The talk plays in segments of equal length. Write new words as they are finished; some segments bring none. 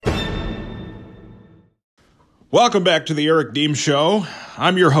Welcome back to the Eric Deems Show.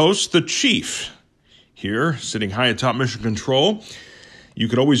 I'm your host, the Chief, here sitting high atop Mission Control. You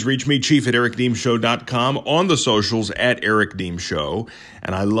can always reach me, Chief, at ericdeemsshow.com, on the socials at Eric Deems Show,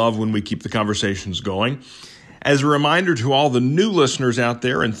 and I love when we keep the conversations going. As a reminder to all the new listeners out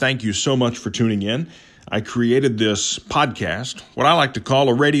there, and thank you so much for tuning in, I created this podcast, what I like to call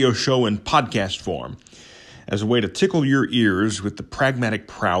a radio show in podcast form, as a way to tickle your ears with the pragmatic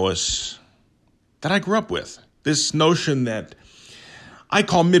prowess that I grew up with. This notion that I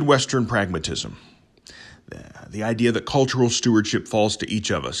call Midwestern pragmatism. The idea that cultural stewardship falls to each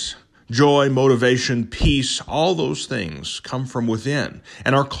of us. Joy, motivation, peace, all those things come from within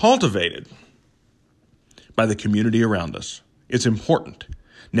and are cultivated by the community around us. It's important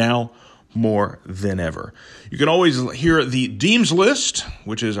now more than ever. You can always hear the Deems list,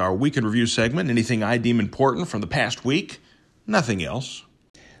 which is our week in review segment. Anything I deem important from the past week, nothing else.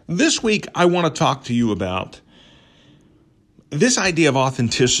 This week, I want to talk to you about this idea of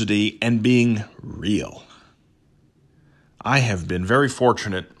authenticity and being real. I have been very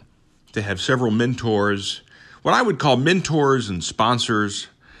fortunate to have several mentors, what I would call mentors and sponsors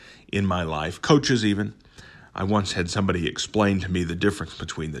in my life, coaches even. I once had somebody explain to me the difference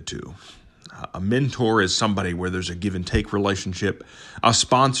between the two. A mentor is somebody where there's a give and take relationship. A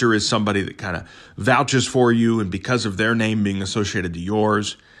sponsor is somebody that kind of vouches for you, and because of their name being associated to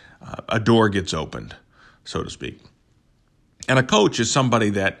yours, a door gets opened, so to speak. And a coach is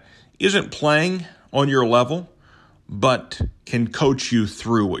somebody that isn't playing on your level, but can coach you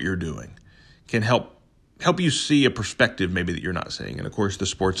through what you're doing, can help you see a perspective maybe that you're not seeing. And of course, the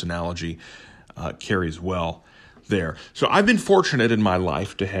sports analogy carries well there. So I've been fortunate in my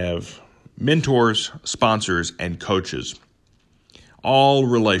life to have mentors, sponsors, and coaches. All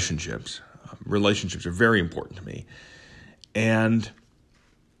relationships. Relationships are very important to me. And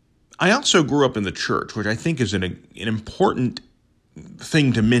I also grew up in the church, which I think is an important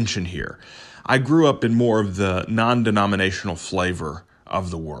thing to mention here. I grew up in more of the non-denominational flavor of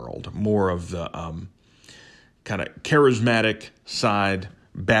the world, more of the kind of charismatic side,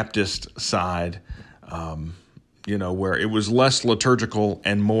 Baptist side, where it was less liturgical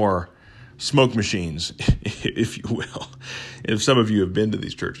and more smoke machines, if you will. If some of you have been to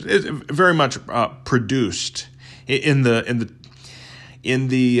these churches, it's very much produced in the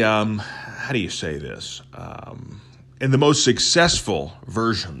how do you say this? In the most successful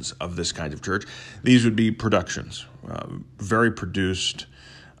versions of this kind of church, these would be productions, very produced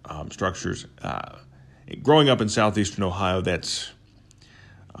structures. Growing up in southeastern Ohio, that's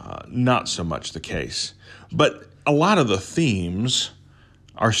not so much the case. But a lot of the themes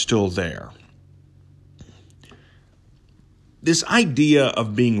are still there. This idea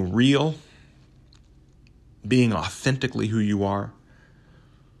of being real, being authentically who you are,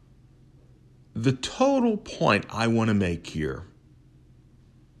 the total point I want to make here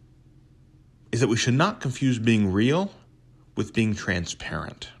is that we should not confuse being real with being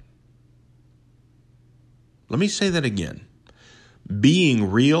transparent. Let me say that again.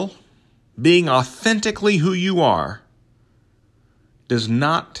 Being real, being authentically who you are, does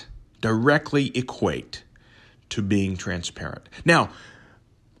not directly equate to being transparent. Now,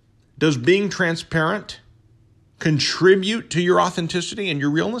 does being transparent contribute to your authenticity and your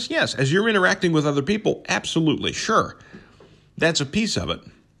realness? Yes. As you're interacting with other people, absolutely, sure. That's a piece of it.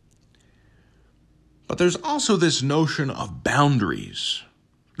 But there's also this notion of boundaries,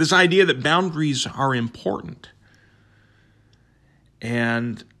 this idea that boundaries are important.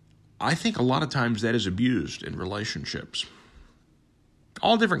 And I think a lot of times that is abused in relationships.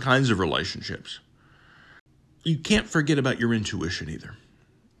 All different kinds of relationships. You can't forget about your intuition either.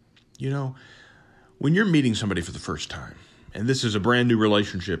 When you're meeting somebody for the first time, and this is a brand new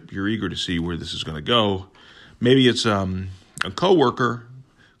relationship, you're eager to see where this is going to go. Maybe it's a coworker,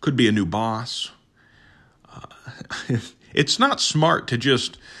 could be a new boss. It's not smart to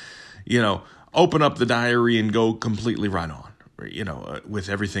just, open up the diary and go completely right on, with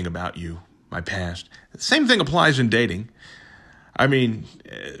everything about you, my past. The same thing applies in dating. I mean,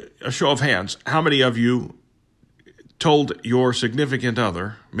 a show of hands, how many of you told your significant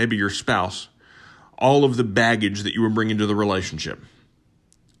other, maybe your spouse, all of the baggage that you were bringing to the relationship?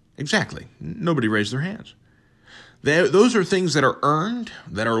 Exactly. Nobody raised their hands. Those are things that are earned,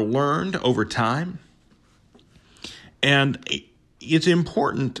 that are learned over time. And it's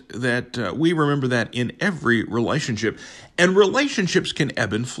important that we remember that in every relationship. And relationships can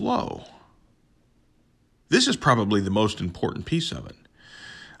ebb and flow. This is probably the most important piece of it.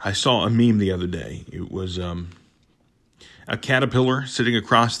 I saw a meme the other day. It was a caterpillar sitting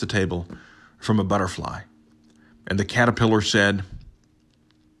across the table from a butterfly. And the caterpillar said,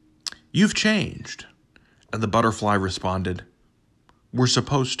 "You've changed. And the butterfly responded, "We're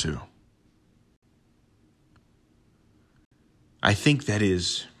supposed to." I think that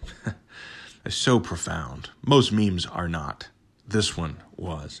is so profound. Most memes are not. This one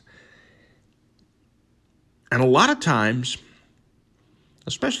was. And a lot of times,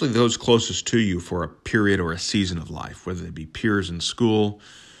 especially those closest to you for a period or a season of life, whether they be peers in school,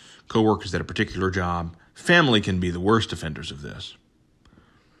 coworkers at a particular job, family can be the worst offenders of this.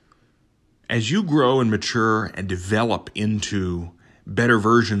 As you grow and mature and develop into better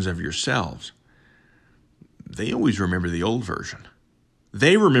versions of yourselves, they always remember the old version.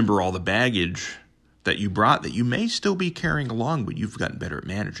 They remember all the baggage that you brought that you may still be carrying along, but you've gotten better at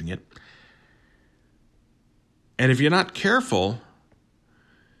managing it. And if you're not careful,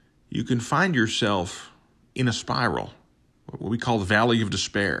 you can find yourself in a spiral, what we call the valley of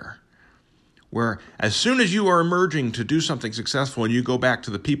despair, where as soon as you are emerging to do something successful and you go back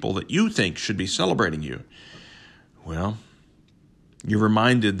to the people that you think should be celebrating you, well, you're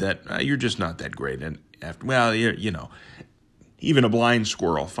reminded that you're just not that great. And after, well, even a blind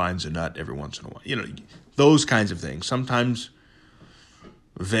squirrel finds a nut every once in a while. Those kinds of things. Sometimes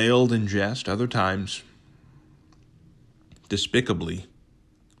veiled in jest, other times despicably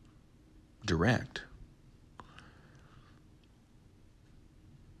direct.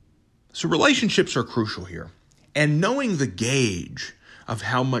 So relationships are crucial here. And knowing the gauge of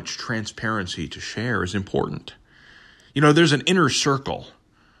how much transparency to share is important. There's an inner circle.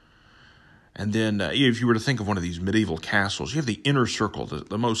 And then if you were to think of one of these medieval castles, you have the inner circle,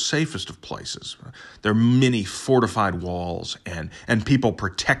 the most safest of places. There are many fortified walls and people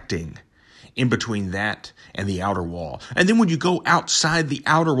protecting in between that and the outer wall. And then when you go outside the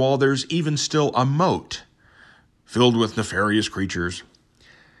outer wall, there's even still a moat filled with nefarious creatures.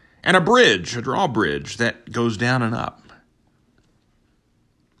 And a bridge, a drawbridge that goes down and up.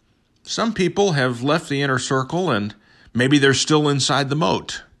 Some people have left the inner circle and maybe they're still inside the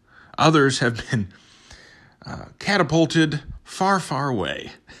moat. Others have been catapulted far, far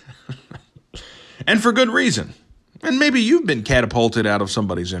away. And for good reason. And maybe you've been catapulted out of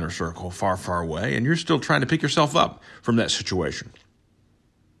somebody's inner circle far, far away, and you're still trying to pick yourself up from that situation.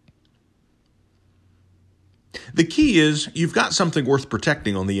 The key is you've got something worth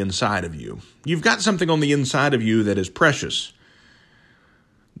protecting on the inside of you. You've got something on the inside of you that is precious,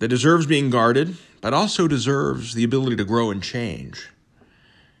 that deserves being guarded, but also deserves the ability to grow and change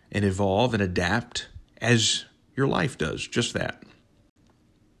and evolve and adapt as your life does, just that.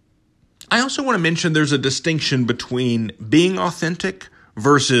 I also want to mention there's a distinction between being authentic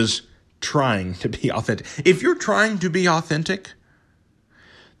versus trying to be authentic. If you're trying to be authentic,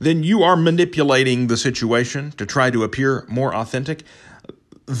 then you are manipulating the situation to try to appear more authentic.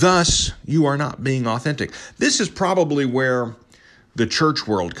 Thus, you are not being authentic. This is probably where the church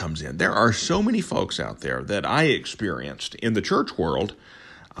world comes in. There are so many folks out there that I experienced in the church world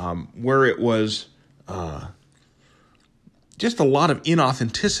where it was just a lot of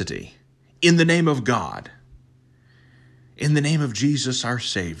inauthenticity in the name of God, in the name of Jesus, our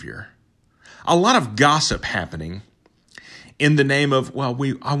Savior. A lot of gossip happening in the name of, I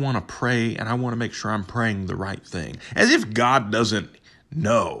want to pray and I want to make sure I'm praying the right thing. As if God doesn't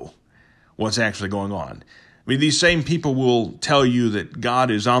know what's actually going on. I mean, these same people will tell you that God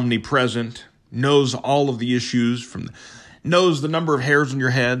is omnipresent, knows all of the issues, knows the number of hairs on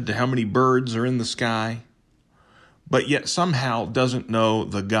your head to how many birds are in the sky, but yet somehow doesn't know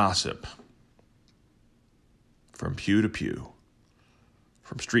the gossip from pew to pew,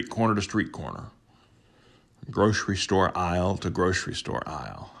 from street corner to street corner, grocery store aisle to grocery store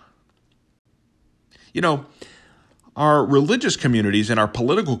aisle. Our religious communities and our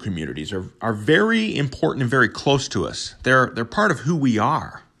political communities are very important and very close to us. They're part of who we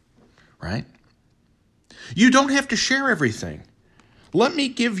are, right? You don't have to share everything. Let me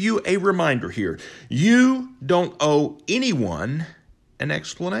give you a reminder here. You don't owe anyone an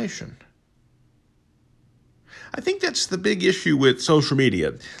explanation. I think that's the big issue with social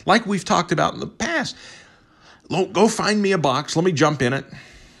media. Like we've talked about in the past, go find me a box. Let me jump in it.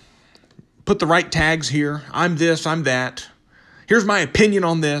 Put the right tags here. I'm this, I'm that. Here's my opinion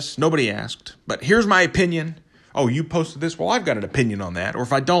on this. Nobody asked, but here's my opinion. Oh, you posted this? Well, I've got an opinion on that. Or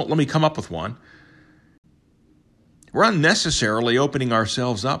if I don't, let me come up with one. We're unnecessarily opening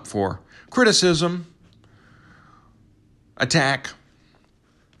ourselves up for criticism, attack,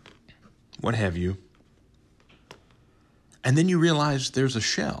 what have you. And then you realize there's a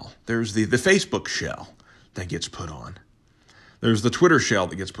shell. There's the Facebook shell that gets put on. There's the Twitter shell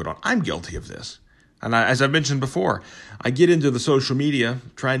that gets put on. I'm guilty of this. And as I've mentioned before, I get into the social media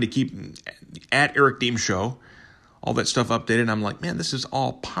trying to keep at Eric Deems Show all that stuff updated. And I'm like, man, this is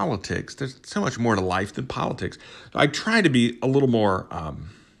all politics. There's so much more to life than politics. I try to be a little more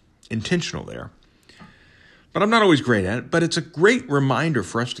intentional there. But I'm not always great at it. But it's a great reminder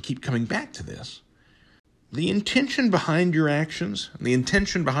for us to keep coming back to this. The intention behind your actions, the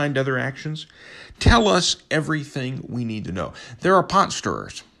intention behind other actions, tell us everything we need to know. There are pot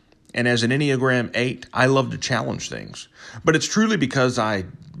stirrers. And as an Enneagram 8, I love to challenge things. But it's truly because I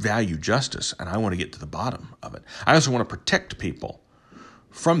value justice and I want to get to the bottom of it. I also want to protect people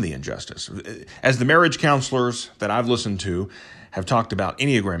from the injustice. As the marriage counselors that I've listened to have talked about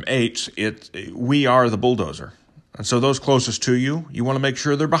Enneagram 8s, we are the bulldozer. And so those closest to you, you want to make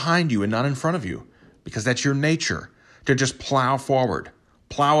sure they're behind you and not in front of you, because that's your nature, to just plow forward,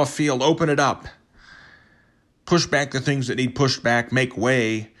 plow a field, open it up, push back the things that need pushed back, make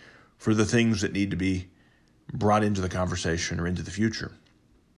way for the things that need to be brought into the conversation or into the future.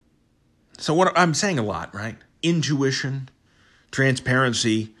 So what I'm saying a lot, right? Intuition,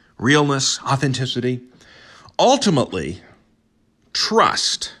 transparency, realness, authenticity. Ultimately,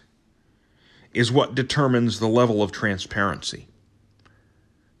 trust is what determines the level of transparency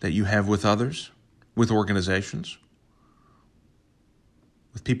that you have with others, with organizations,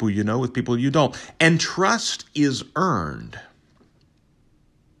 with people you know, with people you don't. And trust is earned.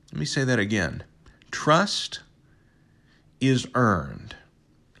 Let me say that again. Trust is earned.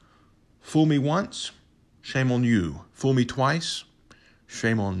 Fool me once, shame on you. Fool me twice,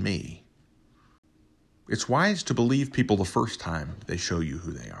 shame on me. It's wise to believe people the first time they show you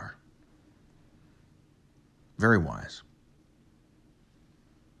who they are. Very wise.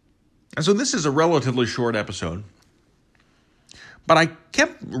 And so this is a relatively short episode, but I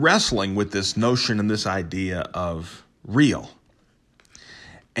kept wrestling with this notion and this idea of real.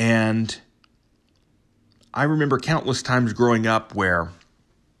 And I remember countless times growing up where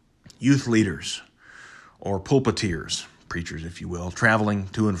youth leaders or pulpiteers, preachers if you will, traveling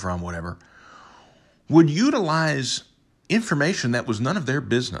to and from whatever, would utilize information that was none of their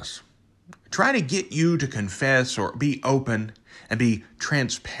business. Try to get you to confess or be open and be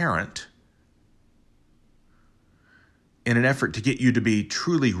transparent in an effort to get you to be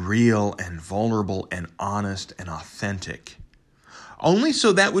truly real and vulnerable and honest and authentic. Only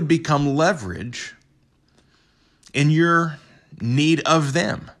so that would become leverage in your need of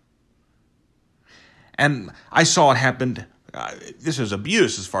them. And I saw it happen. This is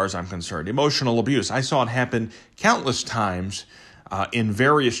abuse as far as I'm concerned, emotional abuse. I saw it happen countless times in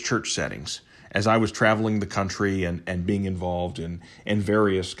various church settings as I was traveling the country and being involved in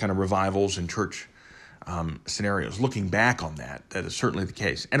various kind of revivals and church scenarios. Looking back on that is certainly the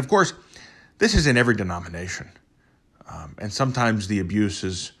case. And of course, this is in every denomination. And sometimes the abuse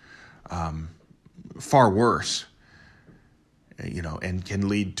is far worse, and can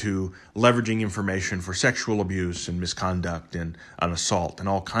lead to leveraging information for sexual abuse and misconduct and an assault and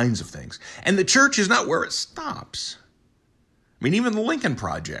all kinds of things. And the church is not where it stops. I mean, even the Lincoln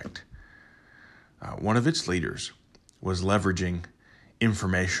Project, one of its leaders was leveraging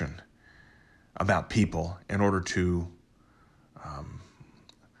information about people in order to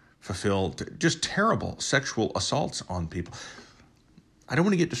fulfill just terrible sexual assaults on people. I don't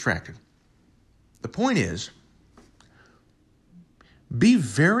want to get distracted. The point is, be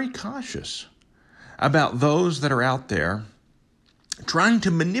very cautious about those that are out there trying to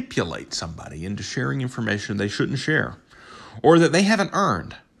manipulate somebody into sharing information they shouldn't share or that they haven't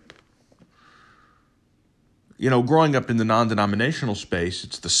earned. Growing up in the non-denominational space,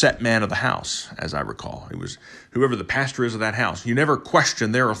 it's the set man of the house, as I recall. It was whoever the pastor is of that house. You never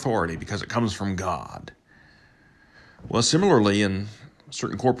question their authority because it comes from God. Well, similarly, in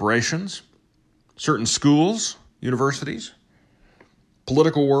certain corporations, certain schools, universities,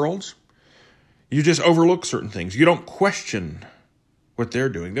 political worlds, you just overlook certain things. You don't question what they're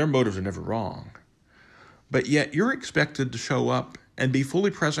doing. Their motives are never wrong. But yet you're expected to show up and be fully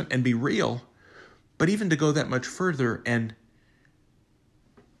present and be real, but even to go that much further and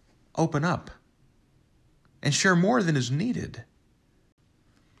open up and share more than is needed.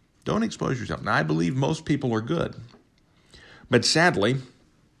 Don't expose yourself. Now, I believe most people are good, but sadly,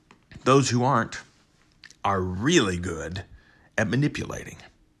 those who aren't are really good at manipulating.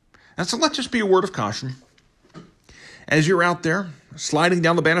 And so let's just be a word of caution. As you're out there sliding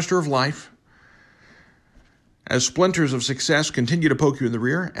down the banister of life, as splinters of success continue to poke you in the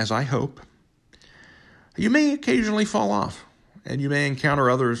rear, as I hope, you may occasionally fall off, and you may encounter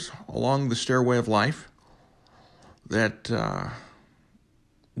others along the stairway of life that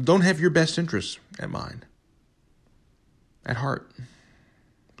don't have your best interests at mind, at heart.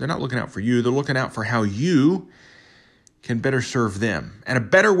 They're not looking out for you. They're looking out for how you can better serve them. And a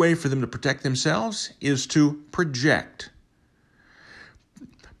better way for them to protect themselves is to project.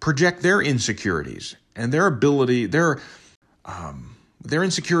 Project their insecurities and their ability, their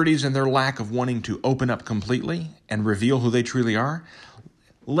insecurities and their lack of wanting to open up completely and reveal who they truly are.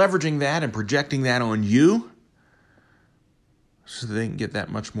 Leveraging that and projecting that on you so that they can get that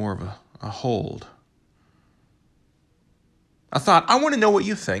much more of a hold. I thought, I want to know what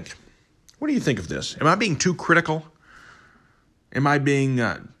you think. What do you think of this? Am I being too critical? Am I being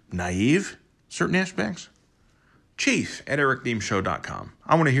naive in certain aspects? Chief@ericdeemshow.com.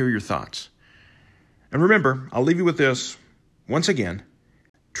 I want to hear your thoughts. And remember, I'll leave you with this. Once again,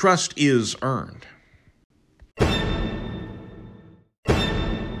 trust is earned.